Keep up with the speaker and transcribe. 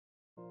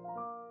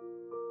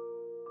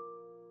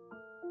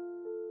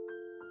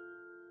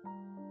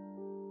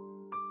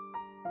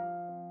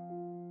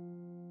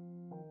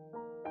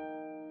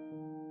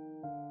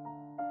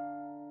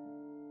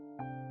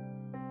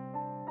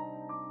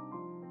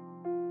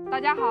大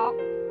家好，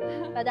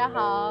大家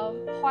好，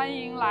欢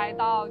迎来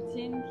到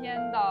今天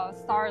的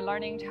Start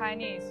Learning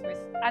Chinese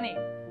with Annie。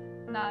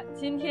那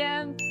今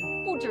天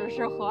不只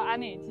是和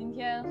Annie， 今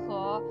天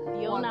和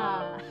我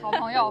的好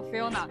朋友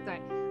Fiona，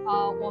 对，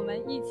我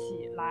们一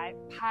起来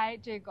拍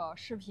这个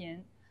视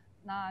频。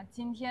那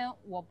今天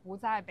我不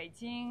在北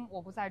京，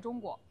我不在中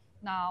国，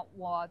那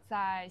我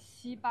在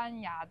西班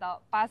牙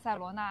的巴塞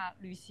罗那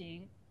旅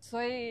行，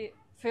所以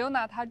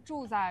Fiona 她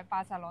住在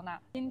巴塞罗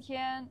那。今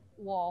天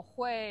我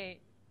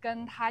会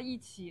跟她一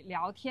起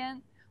聊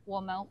天，我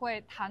们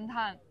会谈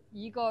谈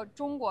一个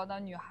中国的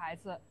女孩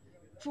子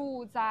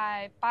住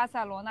在巴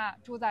塞罗那、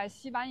住在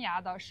西班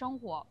牙的生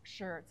活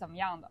是怎么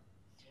样的。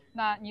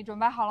那你准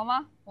备好了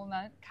吗？我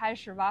们开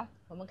始吧。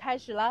我们开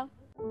始了。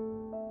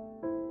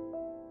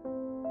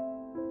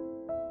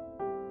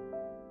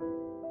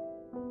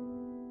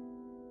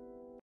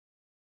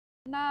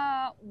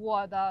那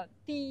我的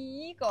第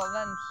一个问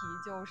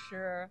题就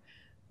是，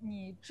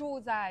你住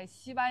在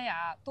西班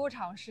牙多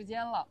长时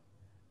间了？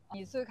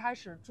你最开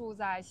始住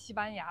在西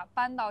班牙，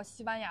搬到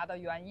西班牙的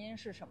原因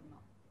是什么呢？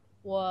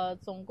我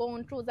总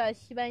共住在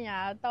西班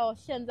牙到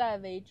现在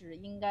为止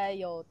应该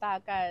有大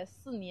概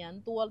4年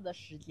多的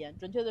时间，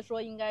准确的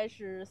说应该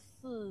是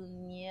4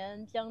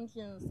年将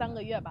近3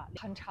个月吧，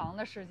很长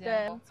的时间。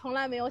对，从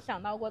来没有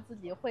想到过自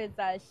己会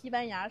在西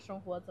班牙生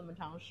活这么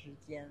长时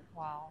间。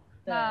哇哦，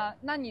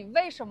那你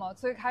为什么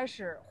最开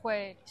始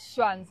会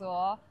选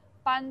择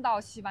搬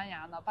到西班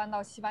牙呢？搬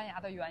到西班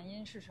牙的原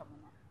因是什么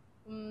呢？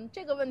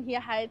这个问题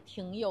还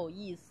挺有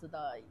意思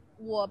的。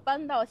我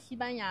搬到西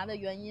班牙的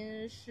原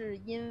因是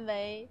因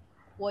为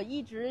我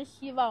一直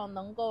希望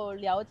能够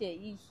了解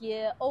一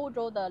些欧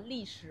洲的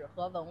历史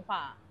和文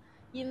化，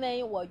因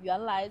为我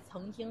原来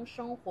曾经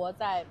生活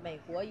在美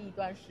国一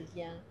段时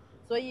间，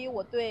所以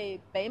我对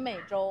北美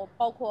洲，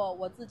包括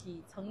我自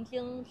己曾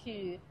经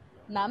去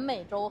南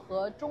美洲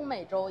和中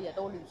美洲也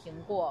都旅行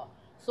过，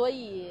所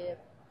以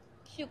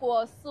去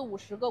过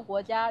40-50个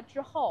国家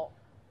之后，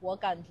我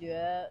感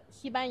觉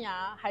西班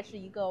牙还是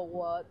一个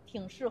我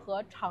挺适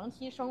合长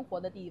期生活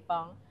的地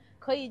方，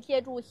可以借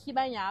助西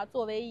班牙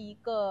作为一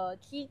个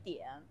基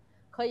点，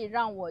可以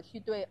让我去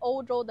对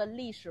欧洲的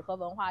历史和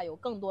文化有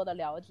更多的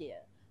了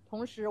解。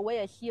同时我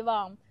也希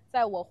望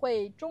在我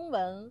会中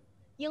文、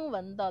英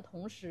文的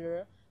同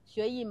时，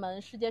学一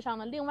门世界上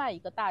的另外一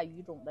个大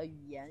语种的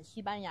语言——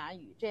西班牙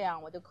语，这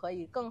样我就可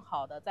以更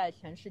好的在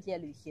全世界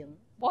旅行。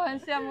我很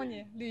羡慕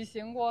你，旅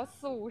行过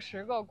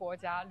40-50个国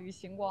家，旅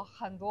行过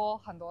很多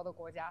很多的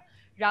国家，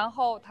然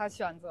后他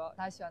选择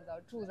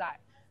住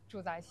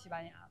在西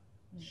班牙。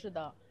是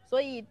的，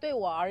所以对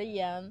我而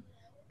言，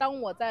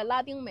当我在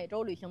拉丁美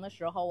洲旅行的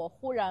时候，我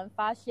忽然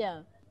发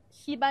现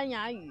西班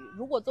牙语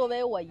如果作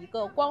为我一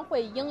个光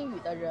会英语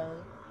的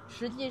人，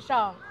实际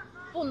上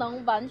不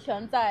能完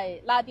全在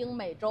拉丁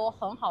美洲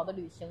很好的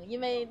旅行，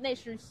因为那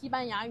是西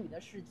班牙语的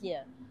世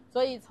界。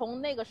所以从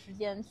那个时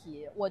间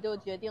起，我就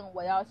决定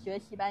我要学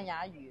西班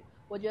牙语。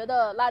我觉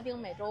得拉丁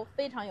美洲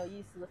非常有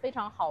意思，非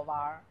常好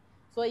玩，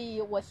所以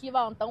我希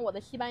望等我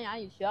的西班牙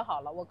语学好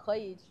了，我可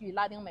以去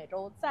拉丁美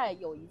洲再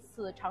有一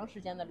次长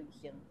时间的旅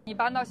行。你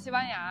搬到西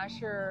班牙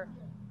是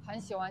很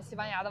喜欢西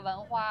班牙的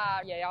文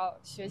化，也要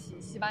学习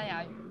西班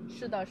牙语。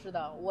是的，是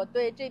的，我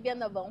对这边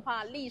的文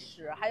化、历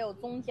史还有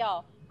宗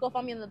教各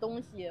方面的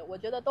东西，我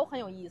觉得都很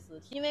有意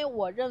思。因为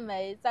我认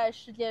为在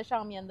世界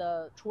上面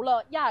的除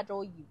了亚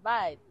洲以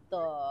外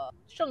的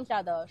剩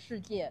下的世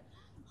界，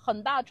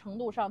很大程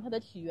度上它的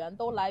起源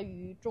都来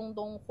于中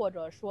东或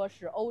者说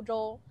是欧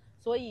洲。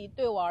所以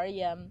对我而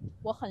言，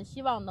我很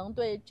希望能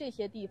对这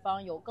些地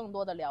方有更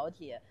多的了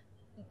解，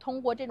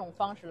通过这种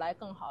方式来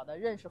更好的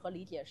认识和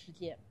理解世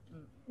界。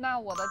那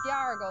我的第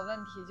二个问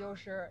题就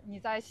是，你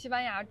在西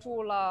班牙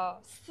住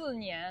了4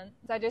年，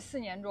在这4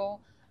年中，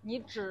你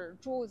只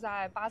住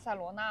在巴塞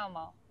罗那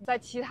吗？在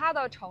其他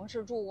的城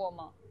市住过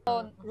吗？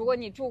如果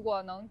你住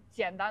过，能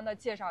简单的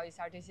介绍一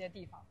下这些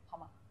地方好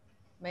吗？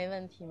没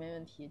问题，没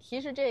问题。其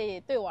实这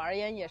对我而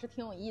言也是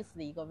挺有意思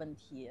的一个问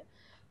题，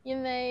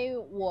因为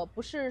我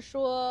不是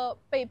说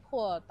被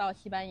迫到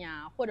西班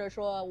牙，或者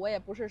说我也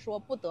不是说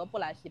不得不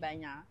来西班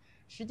牙，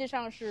实际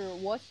上是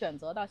我选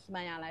择到西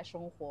班牙来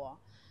生活。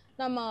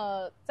那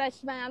么在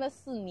西班牙的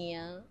4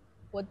年，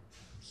我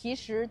其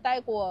实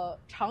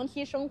长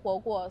期生活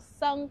过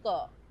3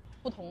个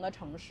不同的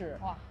城市。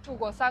哇，住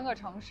过3个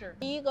城市。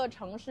第一个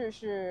城市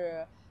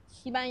是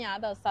西班牙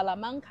的萨拉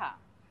曼卡，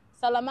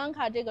萨拉曼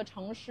卡这个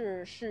城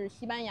市是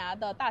西班牙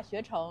的大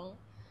学城，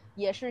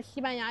也是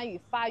西班牙语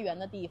发源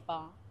的地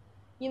方。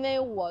因为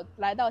我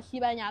来到西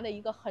班牙的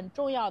一个很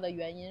重要的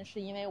原因，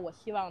是因为我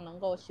希望能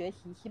够学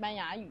习西班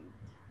牙语，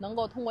能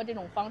够通过这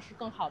种方式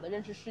更好的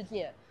认识世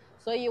界。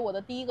所以我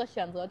的第一个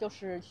选择就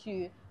是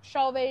去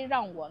稍微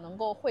让我能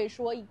够会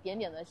说一点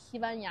点的西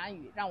班牙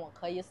语，让我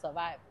可以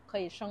survive， 可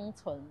以生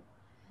存。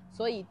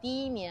所以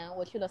第1年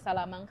我去了萨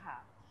拉曼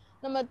卡。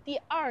那么第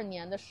2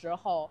年的时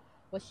候，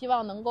我希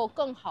望能够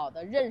更好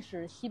的认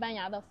识西班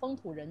牙的风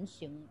土人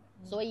情，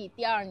所以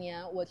第2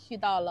年我去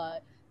到了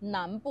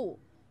南部。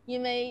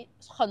因为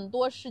很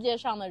多世界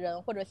上的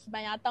人或者西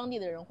班牙当地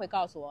的人会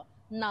告诉我，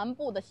南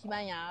部的西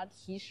班牙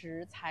其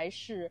实才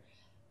是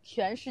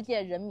全世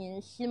界人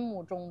民心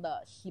目中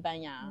的西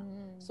班牙。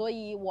所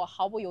以我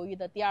毫不犹豫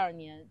的第2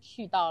年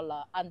去到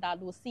了安达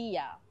卢西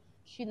亚，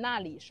去那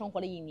里生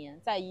活了1年，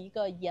在一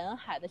个沿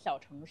海的小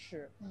城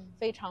市，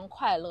非常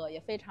快乐，也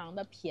非常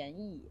的便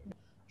宜，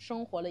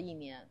生活了1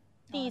年。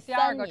第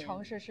2个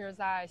城市是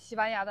在西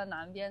班牙的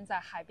南边，在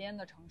海边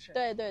的城市。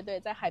对对对，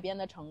在海边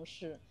的城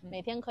市，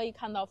每天可以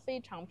看到非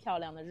常漂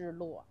亮的日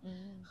落，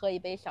喝一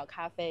杯小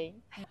咖啡，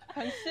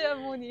很羡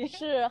慕你，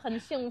是很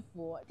幸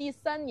福。第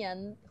3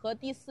年和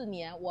第4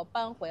年，我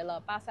搬回了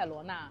巴塞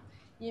罗那，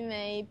因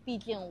为毕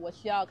竟我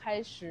需要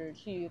开始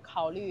去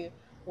考虑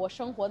我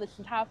生活的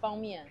其他方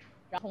面，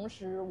然后同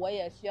时我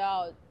也需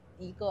要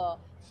一个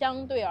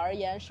相对而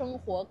言生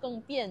活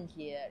更便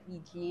捷以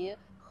及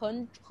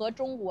和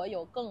中国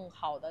有更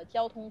好的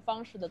交通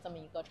方式的这么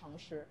一个城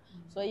市，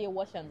所以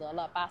我选择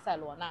了巴塞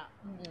罗那。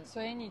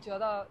所以你觉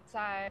得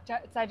在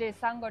这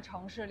3个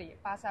城市里，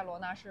巴塞罗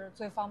那是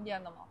最方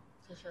便的吗？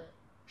就是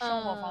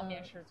生活方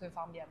面是最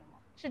方便的吗？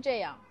是这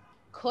样，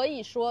可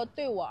以说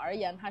对我而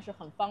言它是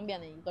很方便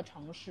的一个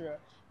城市，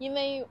因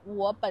为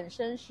我本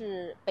身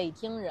是北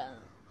京人，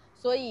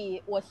所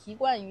以我习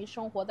惯于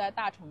生活在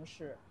大城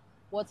市。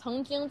我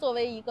曾经作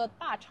为一个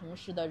大城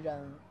市的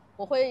人，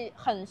我会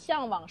很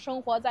向往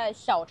生活在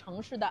小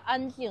城市的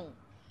安静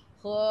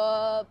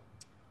和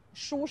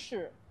舒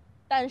适，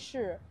但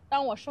是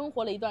当我生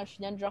活了一段时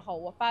间之后，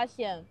我发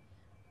现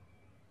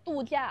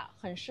度假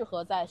很适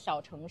合在小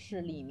城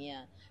市里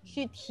面，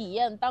去体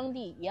验当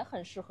地也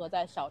很适合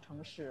在小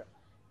城市，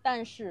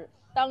但是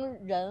当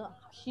人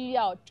需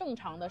要正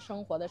常的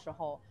生活的时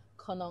候，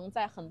可能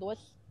在很多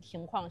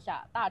情况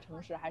下大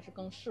城市还是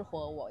更适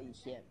合我一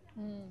些。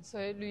所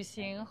以旅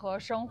行和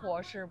生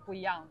活是不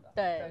一样的。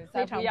对，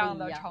在不一样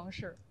的城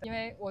市。因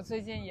为我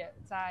最近也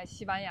在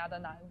西班牙的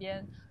南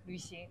边旅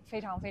行，非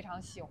常非常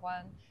喜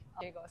欢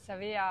这个塞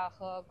维亚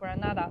和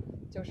Granada，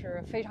 就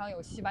是非常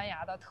有西班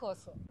牙的特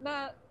色。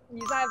那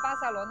你在巴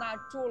塞罗那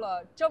住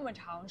了这么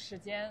长时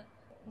间，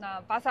那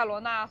巴塞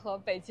罗那和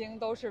北京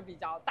都是比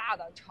较大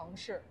的城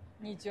市，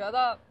你觉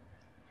得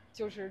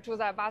就是住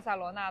在巴塞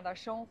罗那的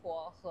生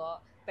活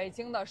和北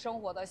京的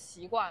生活的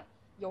习惯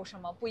有什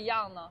么不一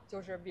样呢？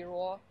就是比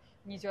如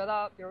你觉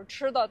得比如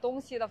吃的东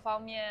西的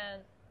方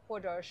面，或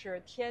者是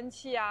天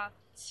气啊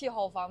气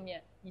候方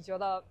面，你觉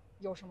得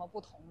有什么不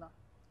同呢？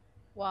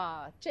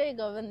哇，这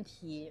个问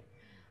题，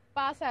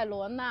巴塞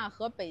罗那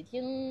和北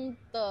京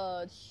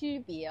的区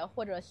别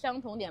或者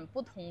相同点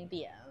不同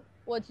点，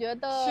我觉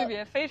得区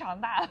别非常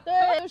大。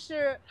对，就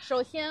是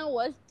首先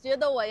我觉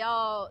得我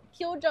要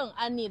纠正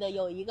安妮的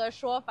有一个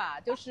说法，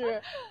就是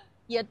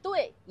也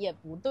对也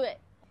不对，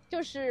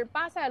就是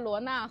巴塞罗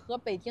那和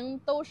北京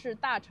都是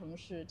大城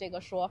市这个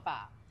说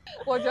法，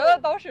我觉得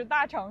都是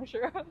大城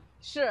市。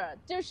是，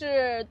就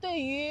是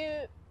对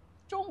于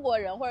中国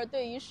人或者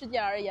对于世界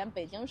而言，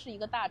北京是一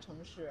个大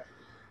城市。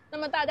那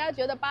么大家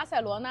觉得巴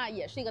塞罗那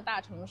也是一个大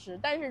城市，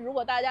但是如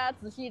果大家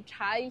仔细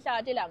查一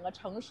下这2个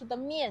城市的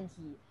面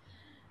积，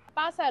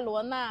巴塞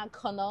罗那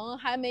可能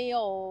还没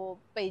有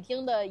北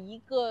京的一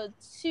个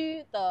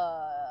区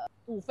的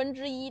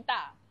1/5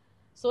大，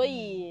所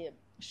以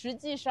实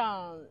际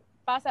上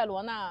巴塞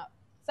罗那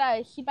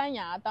在西班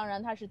牙当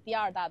然它是第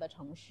2大的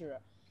城市，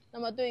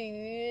那么对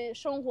于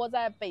生活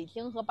在北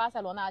京和巴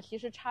塞罗那其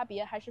实差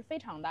别还是非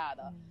常大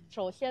的。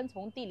首先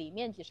从地理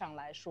面积上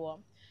来说，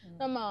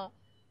那么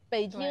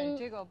北京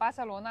这个巴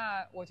塞罗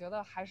那我觉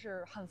得还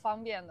是很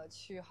方便的，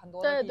去很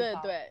多的地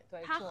方。对，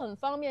它很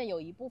方便，有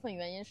一部分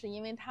原因是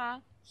因为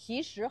它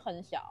其实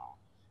很小，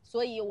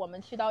所以我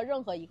们去到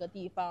任何一个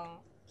地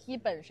方基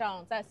本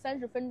上在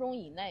30分钟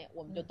以内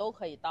我们就都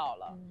可以到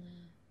了，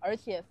而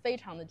且非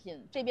常的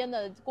近。这边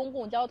的公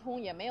共交通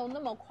也没有那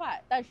么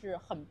快，但是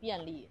很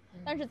便利。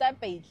但是在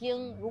北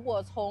京，如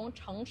果从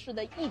城市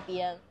的一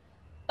边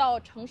到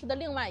城市的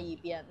另外一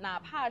边，哪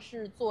怕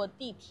是坐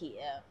地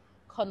铁，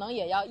可能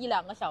也要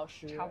1-2个小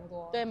时，差不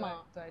多，对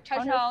吗？对，它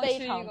是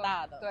非常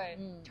大的。对，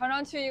常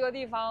常去一个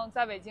地方，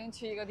在北京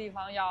去一个地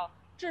方要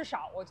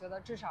我觉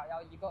得至少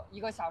要一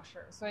个小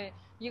时，所以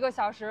1个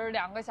小时、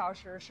2个小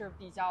时是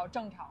比较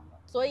正常的。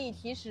所以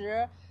其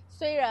实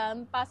虽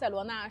然巴塞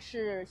罗那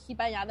是西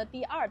班牙的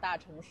第2大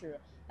城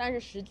市，但是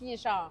实际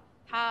上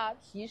它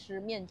其实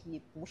面积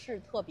不是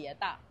特别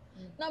大。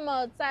那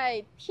么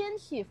在天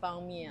气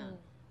方面，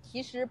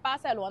其实巴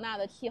塞罗那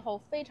的气候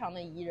非常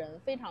的宜人，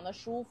非常的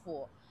舒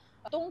服。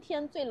冬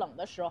天最冷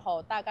的时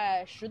候大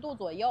概10度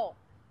左右，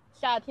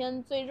夏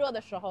天最热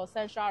的时候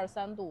32、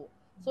33度。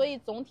所以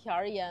总体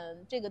而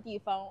言，这个地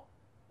方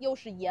又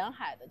是沿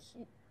海的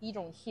一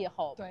种气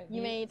候，对，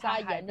因为它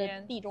沿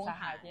着地中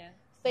海，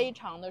非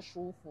常的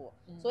舒服。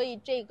所以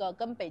这个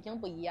跟北京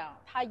不一样，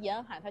它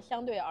沿海它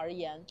相对而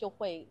言就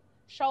会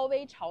稍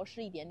微潮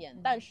湿一点点，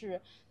但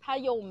是它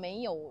又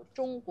没有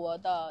中国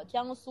的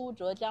江苏、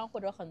浙江或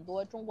者很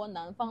多中国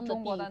南方的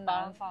地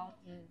方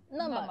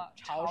那么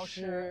潮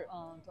湿。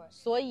对，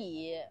所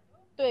以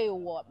对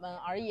我们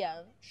而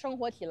言生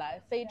活起来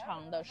非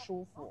常的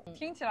舒服。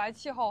听起来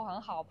气候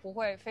很好，不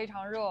会非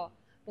常热，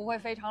不会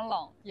非常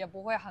冷，也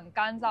不会很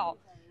干燥。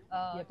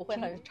也不会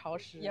很潮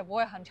湿，也不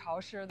会很潮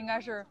湿，应该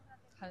是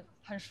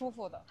很舒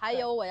服的。还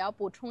有我要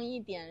补充一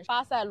点，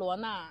巴塞罗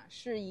那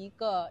是一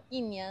个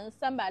一年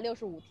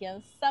365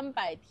天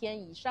300天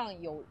以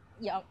上有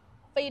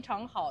非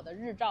常好的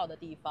日照的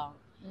地方，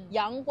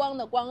阳光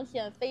的光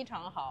线非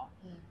常好。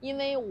因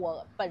为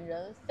我本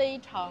人非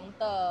常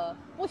的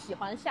不喜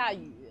欢下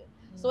雨，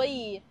所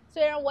以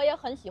虽然我也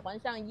很喜欢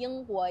像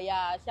英国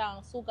呀、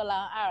像苏格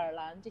兰、爱尔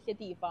兰这些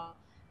地方，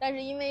但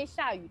是因为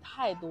下雨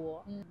太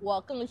多，我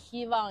更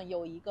希望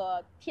有一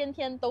个天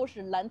天都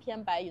是蓝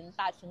天白云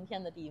大晴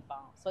天的地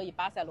方，所以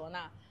巴塞罗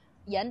那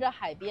沿着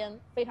海边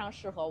非常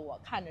适合我，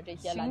看着这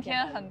些蓝天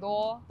白云。晴天很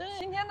多，对，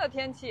今天的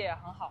天气也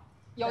很好，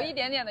有一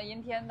点点的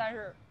阴天，但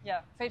是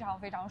也非常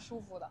非常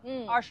舒服的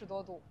，20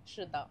多度。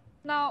是的。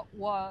那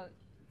我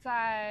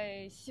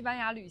在西班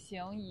牙旅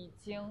行已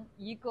经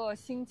1个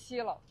星期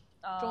了，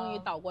终于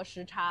倒过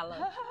时差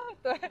了。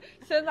对，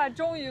现在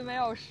终于没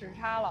有时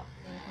差了。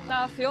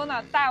那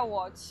Fiona 带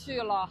我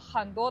去了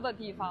很多的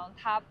地方，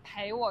她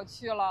陪我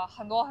去了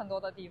很多很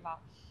多的地方，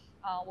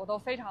我都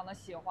非常的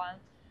喜欢。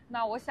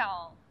那我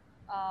想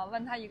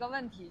问她一个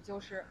问题，就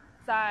是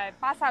在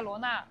巴塞罗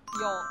那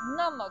有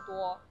那么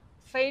多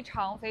非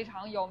常非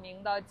常有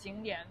名的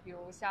景点，比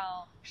如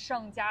像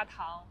圣家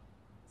堂、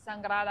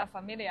Sagrada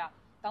Familia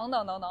等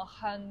等等等，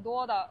很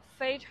多的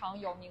非常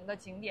有名的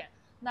景点。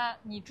那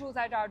你住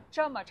在这儿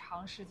这么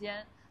长时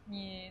间，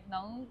你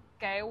能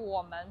给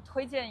我们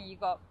推荐一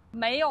个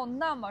没有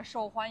那么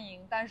受欢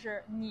迎，但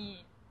是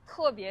你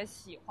特别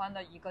喜欢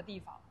的一个地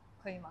方，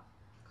可以吗？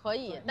可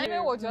以，因为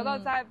我觉得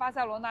在巴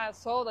塞罗那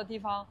所有的地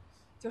方，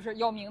就是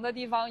有名的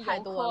地方，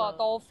游客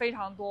都非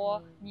常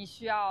多，你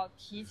需要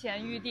提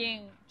前预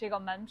定这个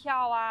门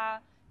票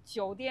啊、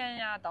酒店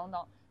呀等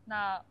等。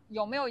那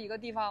有没有一个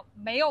地方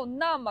没有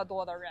那么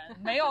多的人，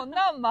没有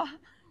那么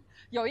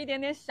有一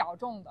点点小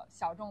众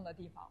的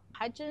地方？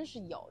还真是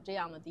有这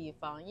样的地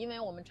方，因为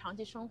我们长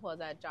期生活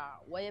在这儿，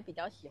我也比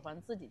较喜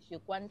欢自己去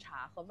观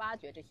察和挖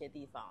掘这些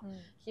地方。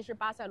其实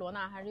巴塞罗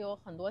那还是有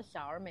很多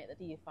小而美的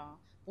地方，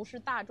不是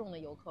大众的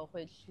游客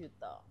会去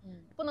的。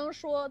不能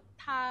说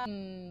它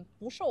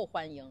不受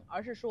欢迎，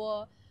而是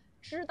说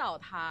知道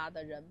它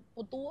的人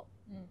不多。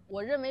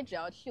我认为只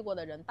要去过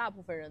的人，大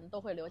部分人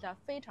都会留下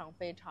非常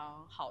非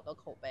常好的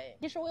口碑。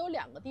其实我有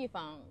2个地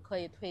方可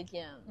以推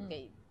荐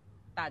给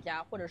大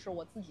家，或者是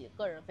我自己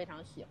个人非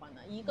常喜欢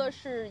的。一个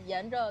是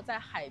沿着在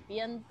海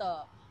边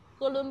的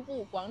哥伦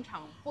布广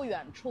场不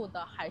远处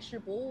的海事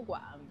博物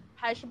馆。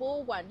海事博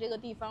物馆这个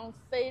地方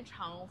非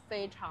常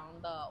非常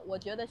的，我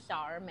觉得小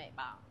而美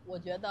吧。我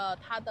觉得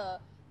它的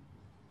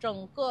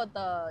整个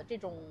的这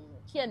种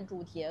建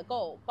筑结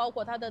构，包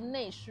括它的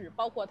内饰，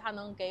包括它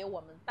能给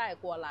我们带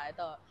过来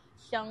的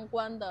相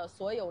关的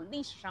所有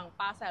历史上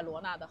巴塞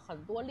罗那的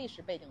很多历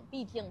史背景。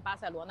毕竟巴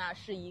塞罗那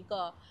是一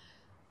个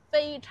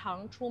非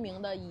常出名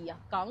的以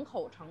港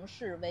口城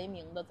市为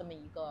名的这么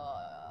一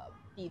个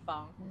地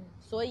方，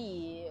所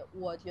以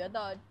我觉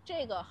得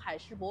这个海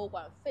事博物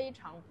馆非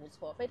常不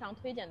错，非常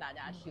推荐大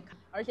家去看。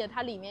而且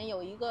它里面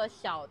有一个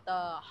小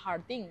的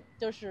jardín，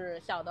就是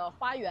小的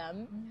花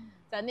园，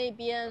在那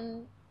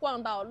边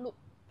逛到路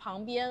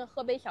旁边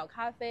喝杯小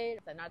咖啡，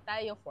在那儿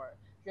待一会儿，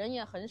人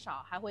也很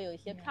少，还会有一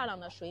些漂亮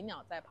的水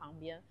鸟在旁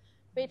边，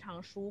非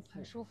常舒服，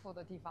很舒服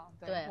的地方。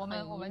对，我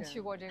们去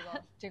过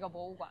这个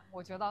博物馆，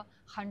我觉得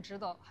很值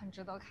得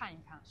看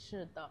一看。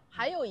是的，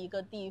还有一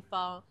个地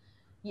方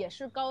也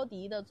是高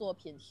迪的作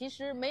品，其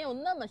实没有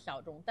那么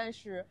小众，但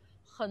是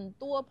很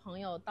多朋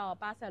友到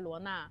巴塞罗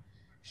那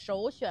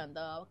首选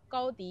的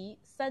高迪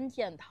3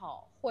件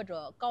套或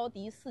者高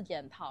迪4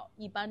件套，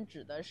一般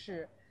指的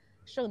是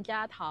圣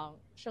家堂、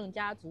圣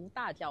家族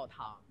大教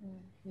堂、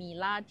米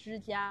拉之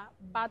家、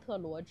巴特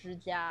罗之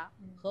家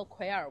和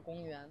奎尔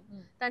公园。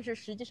但是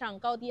实际上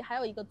高迪还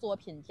有一个作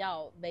品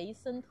叫维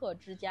森特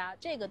之家，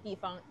这个地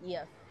方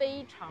也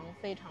非常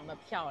非常的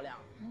漂亮，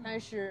但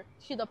是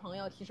去的朋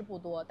友其实不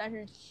多，但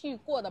是去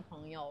过的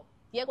朋友，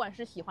别管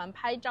是喜欢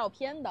拍照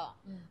片的，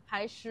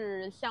还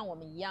是像我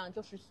们一样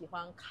就是喜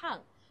欢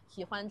看，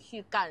喜欢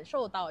去感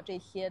受到这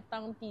些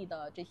当地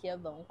的这些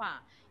文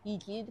化，以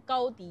及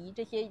高迪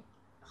这些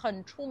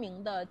很出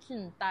名的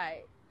近代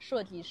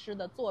设计师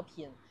的作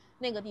品，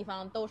那个地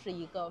方都是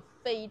一个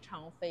非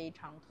常非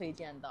常推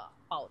荐的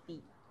宝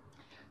地。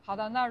好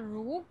的，那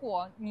如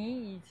果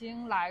你已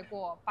经来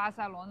过巴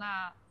塞罗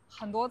那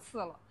很多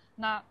次了，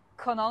那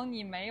可能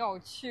你没有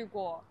去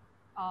过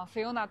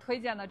Fiona 推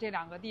荐的这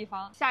2个地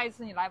方，下一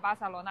次你来巴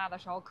塞罗那的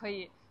时候可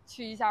以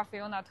去一下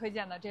Fiona 推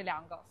荐的这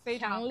2个，非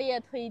常强烈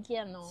推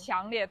荐哦，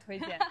强烈推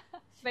荐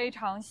非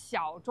常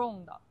小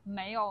众的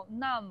没有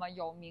那么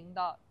有名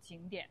的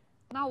景点。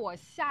那我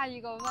下一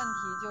个问题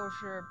就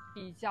是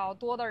比较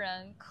多的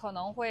人可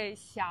能会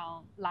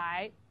想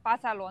来巴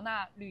塞罗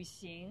那旅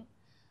行，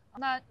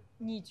那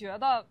你觉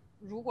得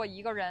如果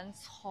一个人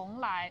从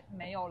来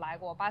没有来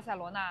过巴塞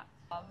罗那，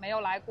没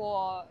有来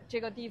过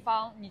这个地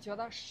方，你觉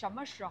得什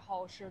么时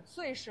候是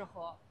最适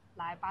合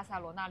来巴塞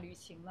罗那旅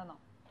行的呢？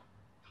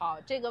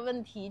好，这个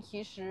问题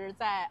其实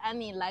在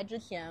安妮来之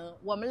前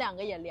我们2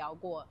个也聊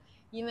过，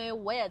因为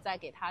我也在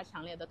给他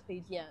强烈的推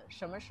荐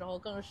什么时候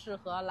更适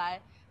合来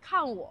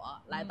看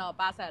我来到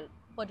巴塞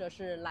或者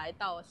是来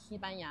到西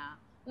班牙。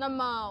那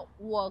么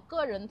我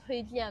个人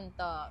推荐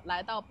的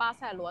来到巴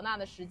塞罗那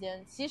的时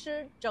间，其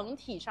实整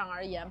体上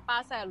而言，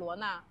巴塞罗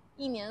那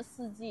一年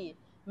四季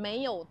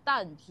没有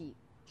淡季，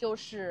就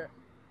是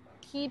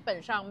基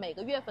本上每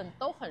个月份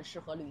都很适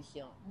合旅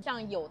行。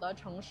像有的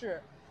城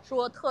市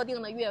说特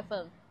定的月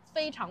份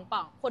非常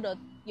棒，或者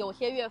有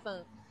些月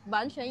份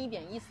完全一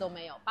点意思都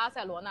没有，巴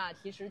塞罗那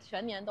其实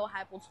全年都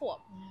还不错。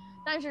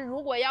但是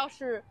如果要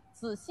是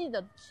仔细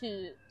的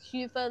去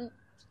区分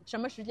什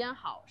么时间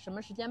好什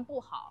么时间不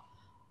好，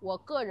我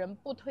个人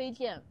不推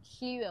荐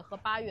7月和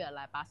8月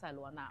来巴塞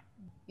罗那。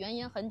原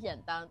因很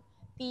简单，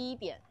第一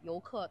点，游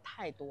客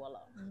太多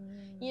了，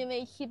因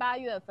为7、8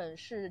月份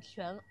是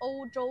全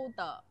欧洲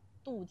的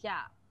度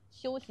假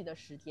休息的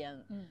时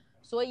间，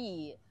所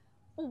以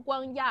不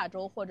光亚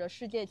洲或者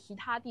世界其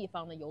他地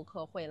方的游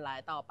客会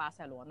来到巴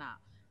塞罗那，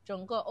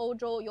整个欧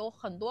洲有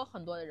很多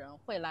的人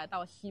会来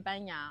到西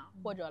班牙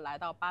或者来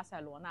到巴塞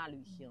罗那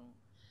旅行。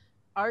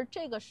而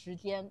这个时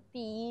间，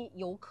第一，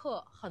游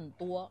客很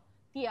多，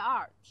第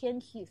二，天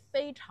气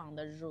非常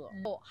的热。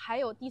还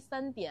有第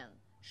三点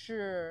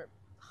是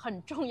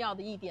很重要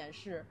的一点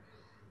是，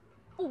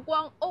不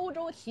光欧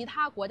洲其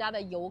他国家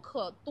的游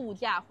客度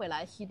假会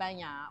来西班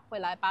牙，会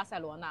来巴塞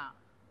罗那，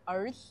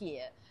而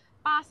且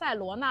巴塞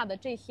罗那的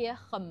这些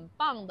很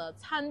棒的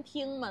餐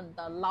厅们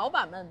的老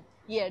板们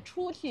也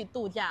出去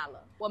度假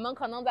了。我们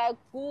可能在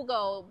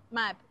Google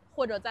Map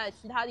或者在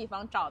其他地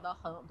方找到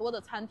很多的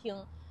餐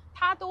厅，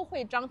它都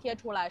会张贴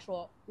出来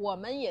说我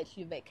们也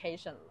去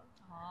vacation 了。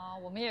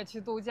我们也去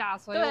度假，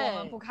所以我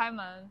们不开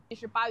门。其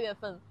实8月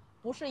份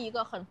不是一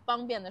个很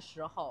方便的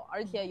时候，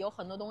而且有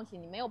很多东西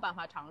你没有办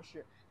法尝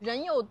试，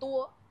人又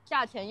多，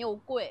价钱又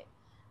贵，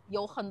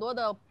有很多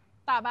的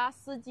大巴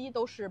司机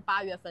都是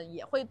8月份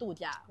也会度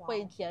假，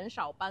会减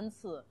少班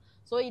次，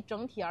所以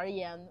整体而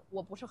言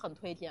我不是很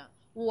推荐。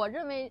我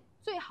认为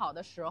最好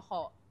的时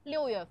候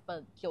6月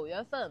份、9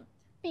月份，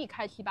避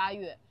开7、8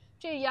月，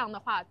这样的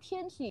话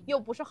天气又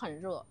不是很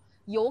热，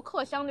游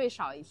客相对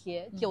少一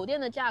些，酒店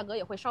的价格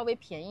也会稍微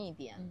便宜一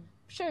点，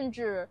甚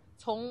至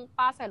从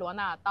巴塞罗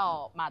那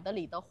到马德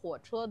里的火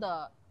车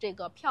的这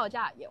个票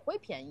价也会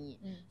便宜，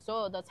所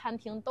有的餐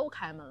厅都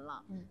开门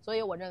了，所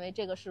以我认为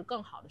这个是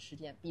更好的时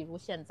间，比如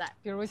现在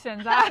比如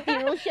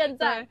现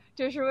在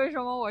这是为什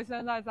么我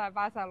现在在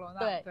巴塞罗那。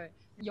对，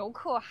游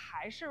客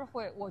还是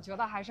会，我觉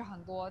得还是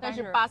很多，但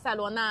是巴塞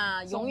罗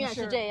那永远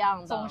是这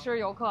样的，总是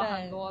游客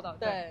很多的。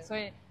对，所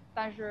以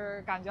但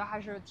是感觉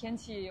还是天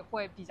气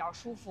会比较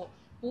舒服，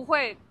不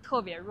会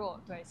特别热。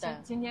对，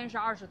今天是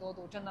20多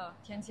度，真的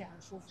天气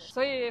很舒服。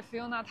所以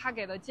Fiona 她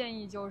给的建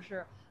议就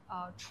是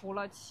除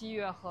了7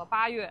月和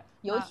8月，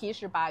尤其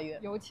是8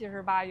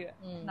月，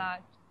那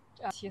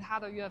其他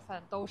的月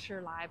份都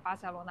是来巴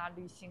塞罗那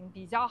旅行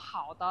比较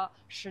好的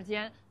时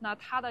间。那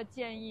他的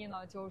建议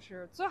呢，就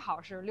是最好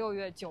是6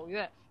月、9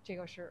月，这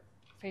个是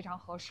非常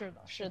合适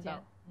的时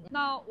间。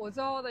那我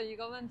最后的一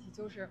个问题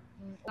就是，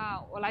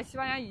那我来西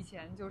班牙以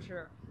前，就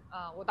是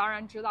我当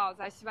然知道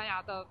在西班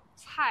牙的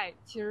菜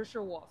其实是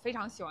我非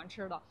常喜欢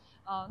吃的，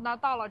那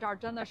到了这儿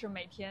真的是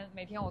每天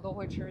我都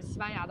会吃西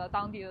班牙的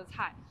当地的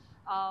菜，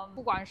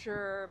不管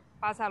是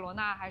巴塞罗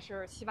那还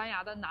是西班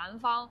牙的南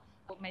方，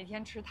我每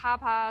天吃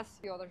tapas，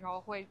 有的时候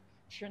会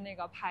吃那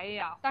个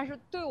paella， 但是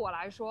对我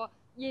来说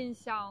印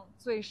象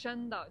最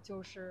深的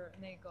就是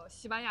那个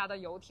西班牙的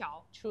油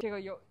条，这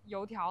个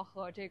油条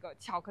和这个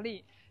巧克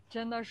力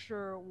真的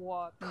是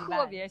我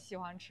特别喜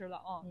欢吃的。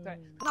对。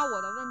那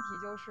我的问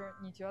题就是，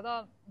你觉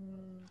得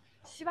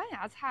西班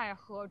牙菜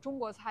和中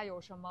国菜有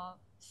什么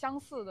相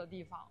似的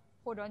地方？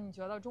或者你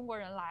觉得中国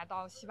人来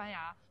到西班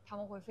牙，他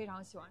们会非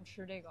常喜欢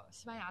吃这个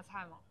西班牙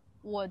菜吗？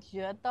我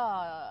觉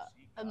得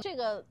这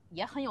个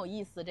也很有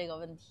意思，这个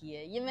问题，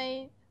因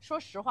为说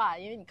实话，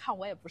因为你看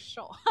我也不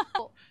瘦，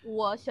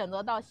我选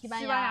择到西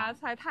班牙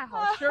菜太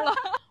好吃了。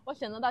我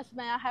选择到西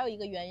班牙还有一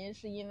个原因，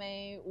是因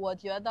为我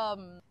觉得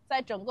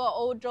在整个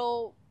欧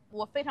洲，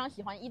我非常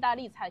喜欢意大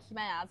利菜、西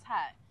班牙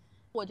菜。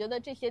我觉得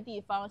这些地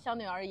方相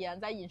对而言，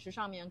在饮食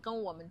上面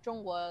跟我们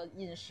中国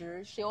饮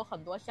食是有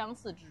很多相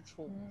似之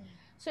处。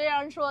虽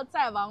然说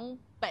再往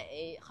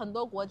北很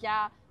多国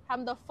家，他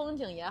们的风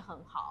景也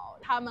很好，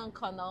他们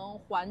可能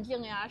环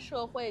境呀、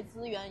社会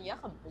资源也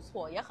很不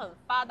错，也很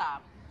发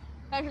达。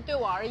但是对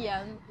我而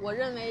言，我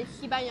认为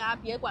西班牙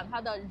别管它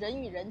的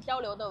人与人交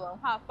流的文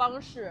化方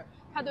式，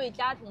它对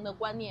家庭的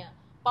观念，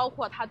包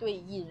括它对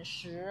饮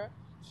食，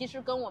其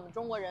实跟我们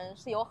中国人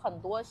是有很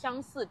多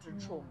相似之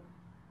处。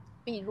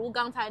比如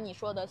刚才你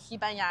说的西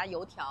班牙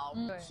油条，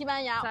西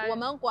班牙我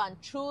们管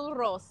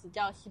churros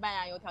叫西班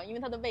牙油条，因为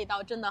它的味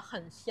道真的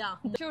很像，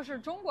就是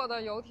中国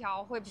的油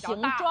条会比较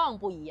大，形状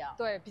不一样，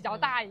对，比较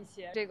大一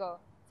些。这个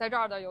在这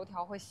儿的油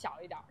条会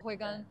小一点，会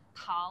跟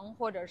糖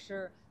或者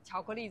是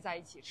巧克力在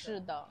一起吃。是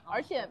的，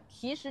而且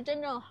其实真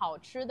正好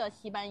吃的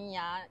西班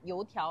牙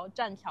油条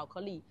蘸巧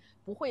克力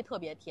不会特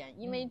别甜，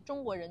因为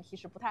中国人其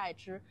实不太爱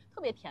吃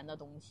特别甜的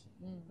东西。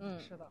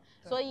是的。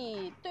所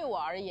以对我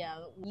而言，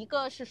一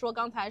个是说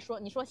刚才说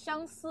你说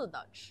相似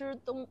的吃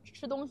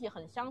东西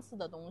很相似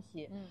的东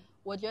西，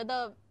我觉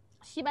得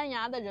西班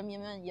牙的人民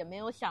们也没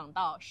有想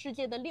到世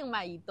界的另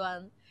外一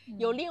端。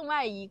有另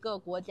外一个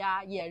国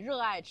家也热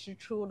爱吃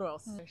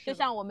churros，就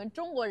像我们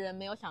中国人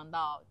没有想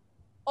到，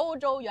欧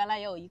洲原来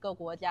也有一个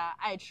国家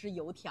爱吃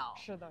油条。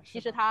是的，其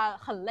实它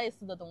很类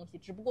似的东西，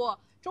只不过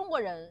中国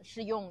人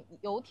是用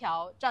油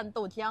条蘸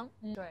豆浆，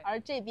对，而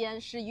这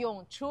边是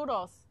用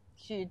churros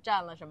去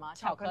蘸了什么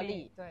巧克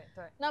力。对。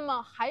那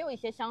么还有一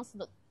些相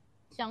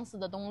似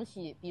的东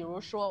西，比如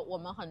说我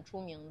们很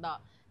出名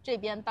的，这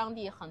边当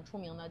地很出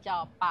名的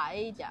叫巴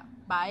耶加，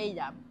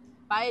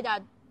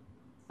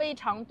非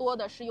常多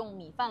的是用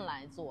米饭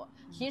来做，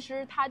其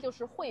实它就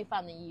是烩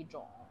饭的一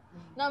种。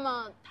那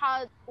么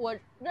我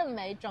认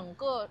为整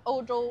个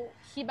欧洲，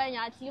西班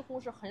牙几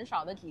乎是很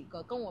少的几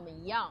个跟我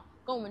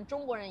们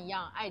中国人一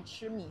样爱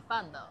吃米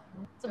饭的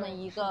这么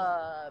一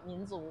个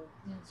民族，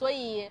所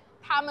以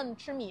他们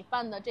吃米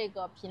饭的这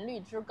个频率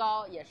之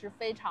高，也是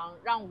非常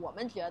让我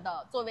们觉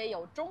得作为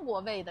有中国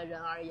胃的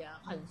人而言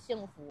很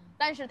幸福。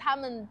但是他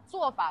们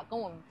做法跟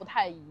我们不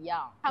太一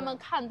样，他们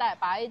看待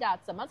巴耶加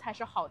怎么才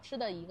是好吃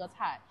的一个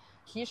菜，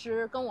其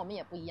实跟我们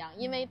也不一样，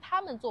因为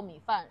他们做米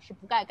饭是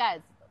不盖盖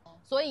子的，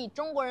所以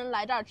中国人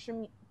来这儿吃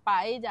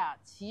巴耶加，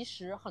其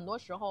实很多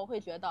时候会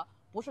觉得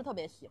不是特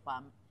别喜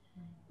欢，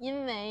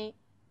因为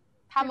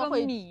他们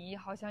会米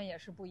好像也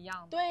是不一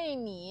样的。对，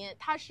米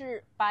它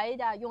是巴耶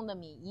加用的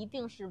米一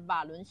定是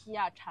瓦伦西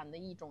亚产的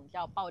一种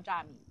叫爆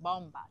炸米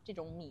bomba 这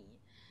种米，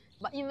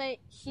因为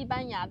西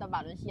班牙的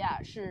瓦伦西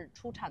亚是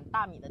出产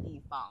大米的地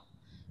方，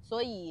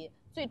所以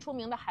最出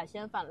名的海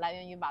鲜饭来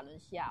源于瓦伦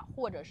西亚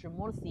或者是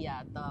穆尔西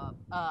亚的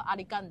阿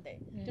里干德，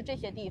就这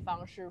些地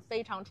方是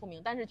非常出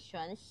名。但是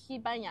全西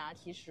班牙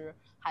其实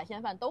海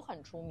鲜饭都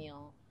很出名。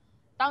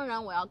当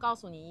然我要告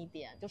诉你一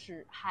点，就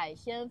是海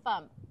鲜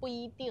饭不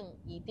一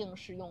定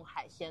是用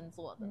海鲜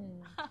做的，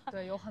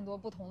对，有很多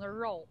不同的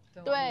肉。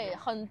对，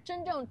很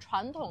真正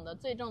传统的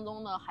最正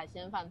宗的海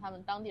鲜饭，他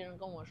们当地人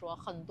跟我说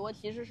很多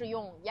其实是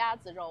用鸭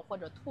子肉或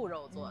者兔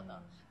肉做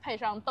的，配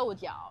上豆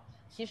角，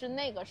其实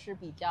那个是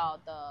比较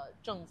的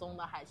正宗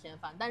的海鲜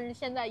饭。但是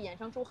现在衍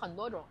生出很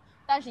多种，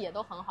但是也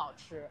都很好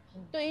吃。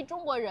对于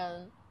中国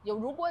人，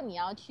如果你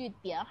要去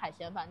点海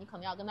鲜饭，你可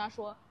能要跟他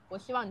说，我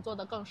希望你做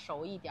得更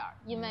熟一点，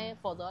因为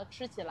否则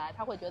吃起来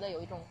他会觉得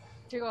有一种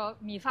这个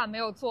米饭没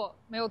有做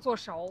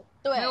熟，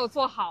对，没有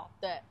做好。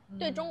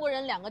对中国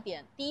人两个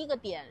点，第一个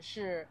点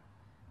是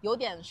有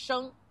点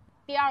生，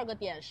第二个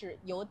点是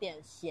有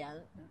点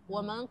咸，我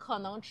们可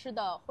能吃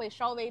的会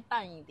稍微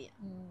淡一点。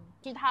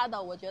其他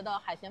的我觉得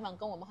海鲜饭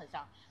跟我们很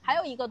像。还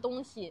有一个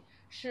东西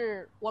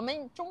是我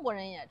们中国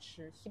人也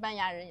吃，西班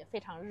牙人也非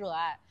常热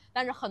爱，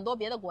但是很多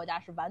别的国家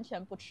是完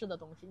全不吃的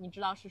东西，你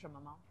知道是什么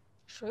吗？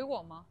水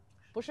果吗？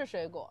不是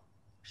水果，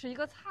是一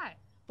个菜。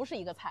不是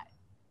一个菜，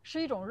是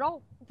一种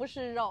肉。不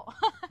是肉。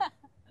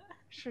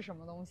是什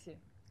么东西？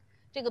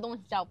这个东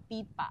西叫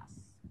bibas。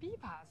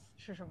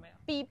 是什么呀？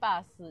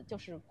 bibas 就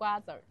是瓜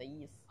子儿的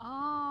意思。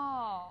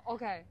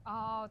OK，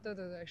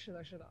 对，是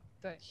的，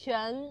对。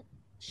全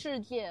世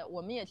界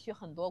我们也去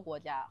很多国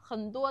家，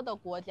很多的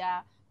国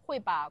家会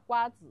把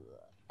瓜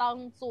子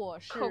当作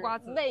是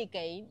喂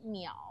给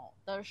鸟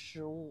的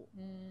食物。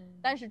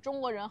但是中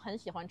国人很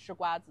喜欢吃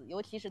瓜子，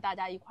尤其是大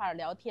家一块儿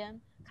聊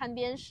天看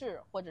电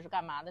视或者是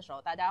干嘛的时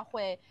候，大家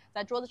会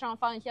在桌子上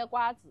放一些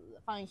瓜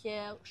子，放一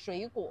些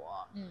水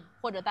果，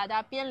或者大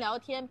家边聊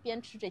天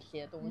边吃这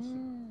些东西。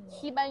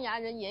西班牙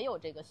人也有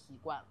这个习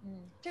惯。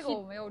这个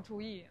我没有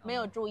注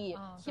意。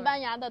西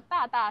班牙的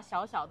大大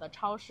小小的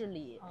超市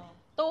里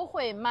都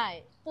会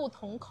卖不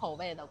同口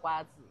味的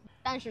瓜子，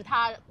但是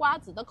它瓜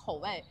子的口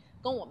味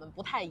跟我们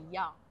不太一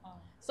样，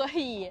所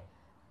以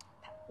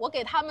我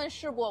给他们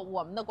试过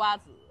我们的瓜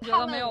子，觉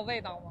得没有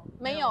味道吗？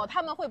没有，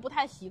他们会不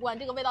太习惯，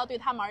这个味道对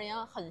他们而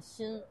言很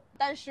新。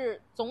但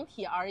是总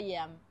体而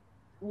言，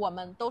我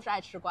们都是爱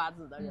吃瓜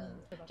子的人，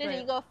这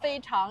是一个非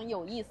常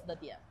有意思的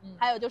点。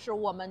还有就是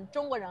我们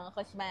中国人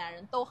和西班牙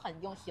人都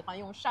喜欢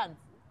用扇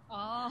子。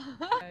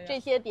这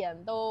些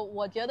点都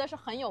我觉得是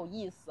很有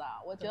意思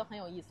啊，我觉得很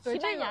有意思。西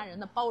班牙人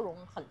的包容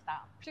很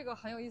大。这个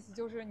很有意思，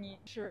就是你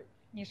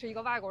是一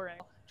个外国人，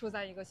住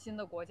在一个新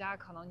的国家，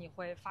可能你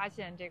会发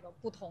现这个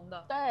不同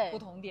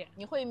点，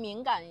你会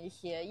敏感一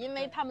些，因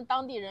为他们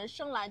当地人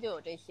生来就有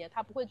这些，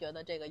他不会觉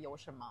得这个有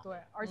什么。对，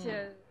而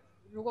且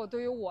如果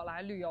对于我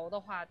来旅游的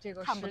话，这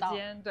个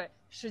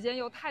时间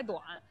又太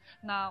短，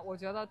那我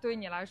觉得对于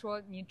你来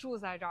说，你住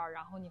在这儿，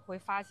然后你会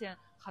发现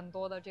很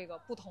多的这个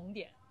不同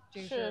点。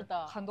是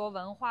的，很多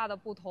文化的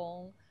不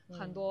同，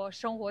很多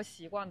生活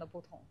习惯的不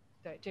同。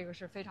对，这个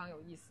是非常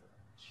有意思的。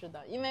是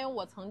的，因为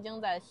我曾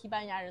经在西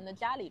班牙人的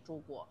家里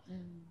住过，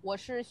我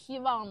是希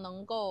望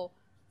能够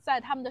在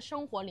他们的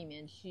生活里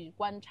面去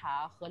观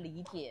察和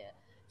理解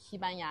西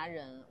班牙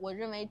人，我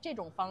认为这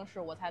种方式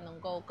我才能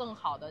够更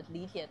好的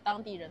理解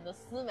当地人的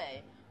思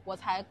维，我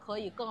才可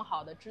以更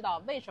好的知道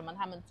为什么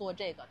他们做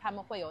这个，他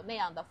们会有那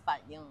样的反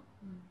应。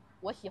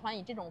我喜欢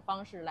以这种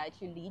方式来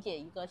去理解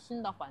一个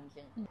新的环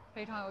境。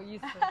非常有意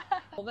思。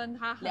我问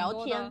他很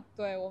多聊天，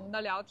对我们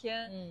的聊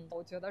天，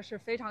我觉得是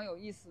非常有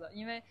意思的，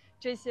因为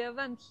这些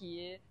问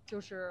题就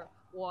是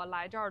我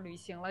来这儿旅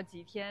行了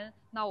几天，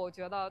那我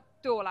觉得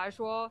对我来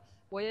说，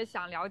我也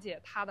想了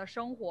解他的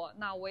生活，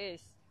那我也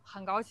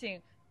很高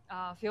兴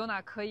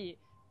Fiona 可以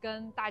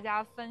跟大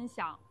家分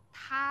享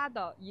他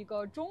的一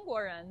个中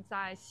国人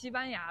在西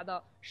班牙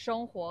的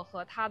生活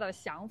和他的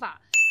想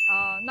法。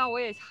那我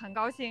也很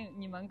高兴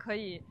你们可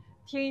以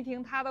听一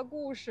听他的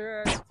故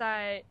事，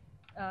在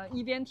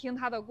一边听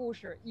他的故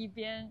事一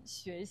边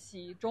学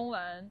习中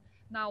文。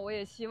那我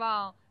也希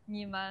望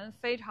你们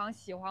非常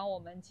喜欢我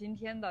们今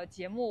天的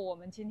节目，我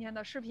们今天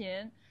的视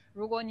频。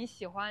如果你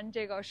喜欢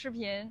这个视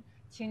频，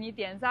请你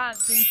点赞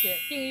并且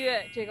订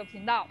阅这个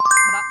频道。好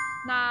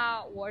的，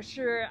那我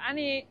是安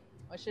妮，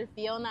我是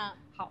Fiona。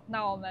好，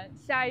那我们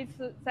下一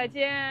次再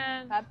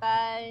见，拜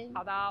拜。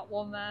好的，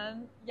我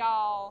们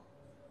要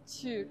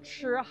去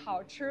吃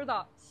好吃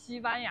的西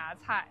班牙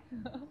菜。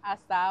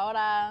Hasta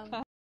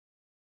ahora。